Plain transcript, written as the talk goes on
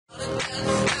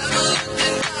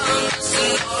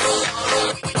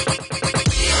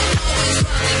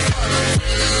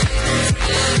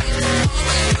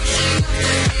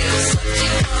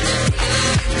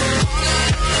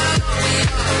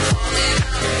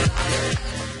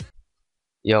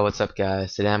Yo, what's up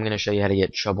guys? Today I'm going to show you how to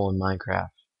get trouble in Minecraft.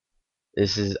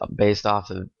 This is based off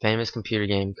of a famous computer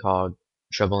game called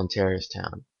Trouble in Terrorist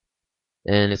Town.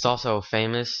 And it's also a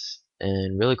famous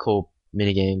and really cool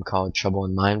minigame called Trouble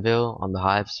in Mineville on the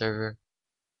Hive server.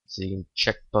 So you can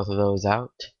check both of those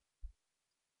out.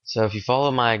 So if you follow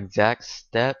my exact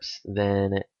steps,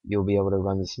 then you'll be able to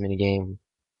run this minigame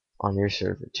on your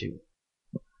server too.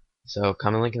 So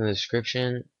comment link in the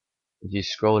description. If you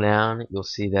scroll down, you'll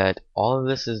see that all of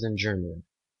this is in German,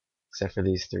 except for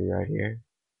these three right here.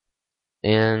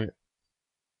 And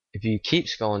if you keep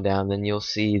scrolling down, then you'll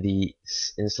see the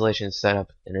installation setup,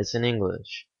 and it's in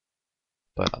English.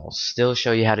 But I'll still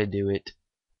show you how to do it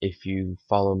if you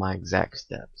follow my exact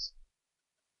steps.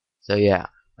 So yeah,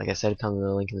 like I said, come to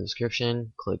the link in the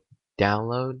description, click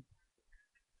download.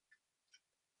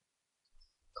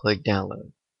 Click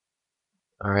download.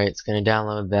 Alright, it's going to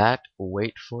download that.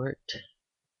 Wait for it.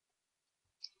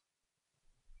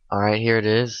 Alright, here it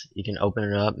is. You can open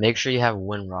it up. Make sure you have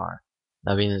WinRAR.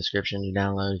 That'll be in the description to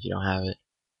download if you don't have it.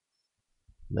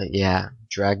 But yeah,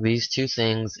 drag these two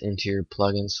things into your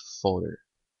plugins folder.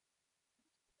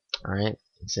 Alright,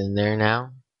 it's in there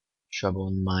now. Trouble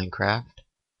in Minecraft.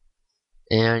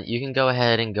 And you can go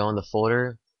ahead and go in the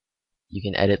folder. You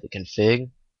can edit the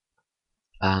config.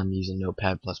 I'm using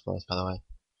Notepad++, by the way.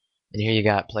 And here you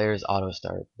got players auto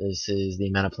start. This is the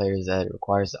amount of players that it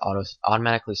requires to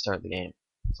automatically start the game.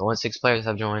 So once 6 players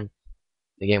have joined,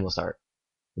 the game will start.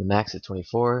 The max is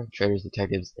 24. Traders,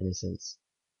 detectives, innocents.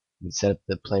 You can set up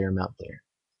the player amount there.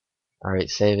 Alright,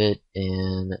 save it,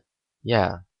 and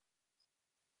yeah.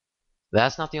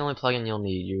 That's not the only plugin you'll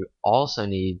need. You also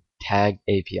need Tag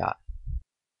API.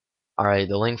 Alright,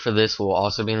 the link for this will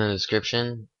also be in the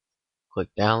description. Click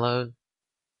download.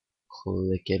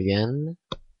 Click it again.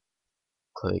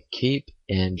 Click keep,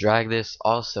 and drag this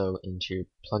also into your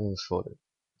plugins folder.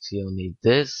 So you'll need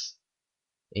this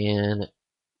and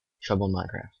Trouble in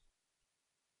Minecraft.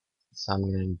 So I'm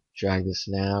going to drag this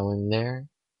now in there.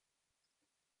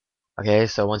 Okay,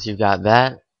 so once you've got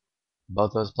that,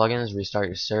 both those plugins, restart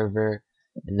your server,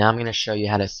 and now I'm going to show you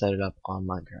how to set it up on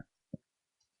Minecraft.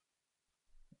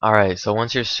 Alright, so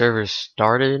once your server's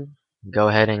started, go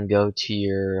ahead and go to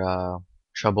your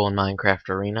Trouble in Minecraft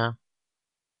arena,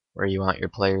 where you want your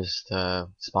players to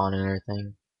spawn and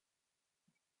everything.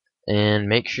 And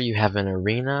make sure you have an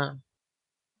arena,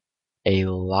 a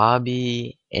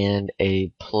lobby, and a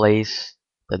place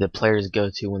that the players go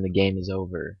to when the game is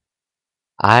over.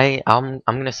 I'm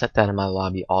gonna set that in my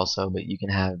lobby also, but you can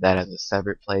have that as a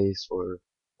separate place or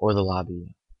the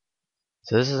lobby.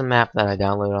 So this is a map that I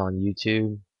downloaded on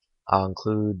YouTube. I'll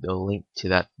include the link to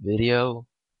that video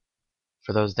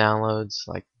for those downloads,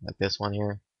 like this one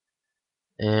here.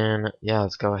 And yeah,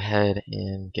 let's go ahead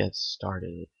and get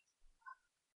started.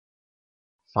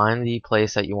 Find the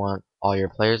place that you want all your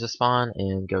players to spawn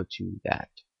and go to that.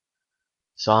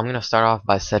 So I'm gonna start off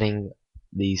by setting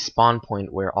the spawn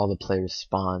point where all the players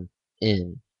spawn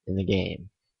in the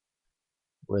game,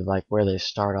 where they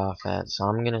start off at. So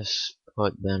I'm gonna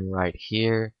put them right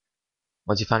here.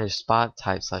 Once you find your spot,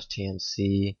 type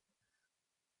 /tmc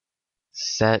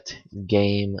set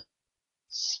game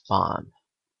spawn,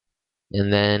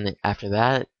 and then after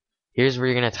that, here's where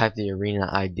you're gonna type the arena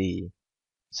ID.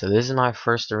 So this is my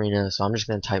first arena, so I'm just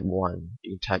gonna type 1.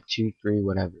 You can type 2, 3,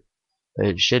 whatever, but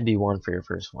it should be 1 for your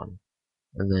first one,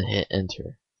 and then hit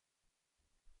enter.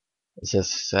 It says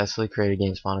successfully created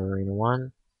game spawn of arena 1.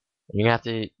 And you're gonna have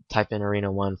to type in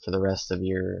arena 1 for the rest of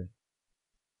your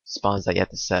spawns that you have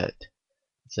to set.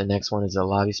 So the next one is a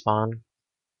lobby spawn.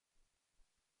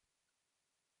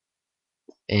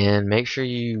 And make sure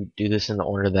you do this in the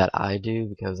order that I do,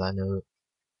 because I know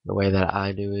the way that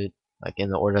I do it, like in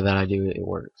the order that I do it, it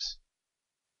works.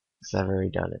 Because I've already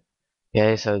done it.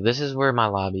 Okay, so this is where my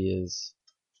lobby is.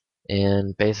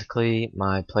 And basically,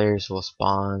 my players will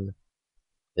spawn.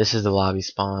 This is the lobby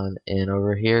spawn, and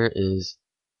over here is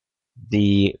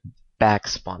the back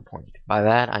spawn point. By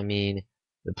that, I mean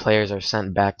the players are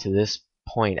sent back to this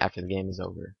point after the game is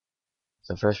over.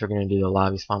 So first we're going to do the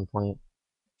lobby spawn point.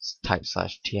 Type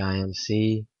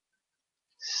 /tmc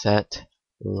set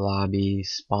lobby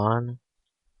spawn,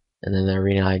 and then the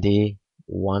arena ID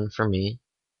 1 for me,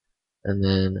 and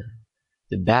then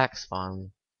the back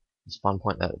spawn, the spawn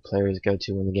point that the players go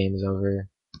to when the game is over.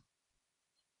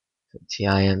 So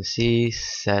TIMC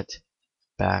set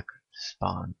back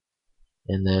spawn,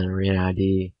 and then arena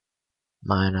ID,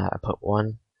 mine I put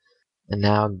 1. And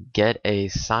now get a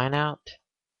sign out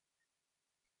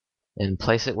and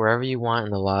place it wherever you want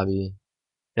in the lobby.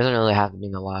 It doesn't really have to be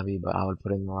in the lobby, but I would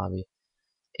put it in the lobby.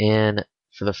 And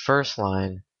for the first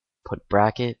line, put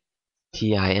bracket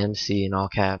TIMC in all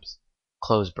caps,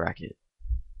 close bracket.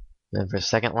 Then for the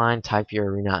second line, type your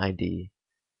arena ID.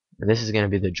 And this is going to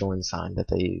be the join sign that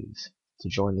they use to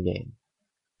join the game.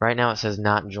 Right now it says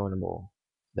not joinable.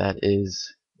 That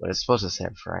is what it's supposed to say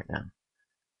for right now.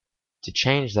 To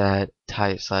change that,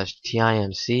 type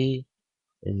 /timc,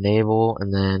 enable,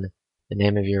 and then the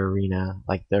name of your arena,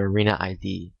 like the arena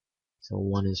ID. So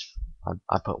one is,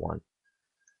 I put 1,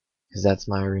 because that's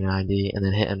my arena ID, and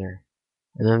then hit enter.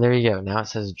 And then there you go. Now it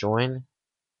says join,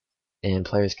 and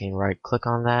players can right click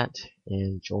on that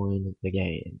and join the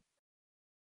game.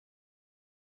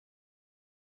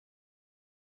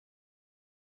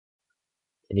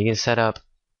 And you can set up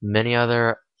many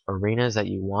other arenas that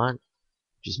you want.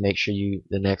 Just make sure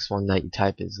the next one that you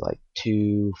type is like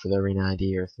 2 for the arena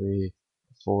ID, or 3,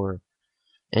 4.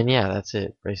 And yeah, that's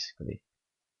it basically.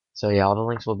 So yeah, all the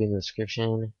links will be in the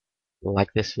description. Like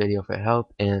this video if it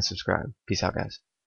helped, and subscribe. Peace out, guys.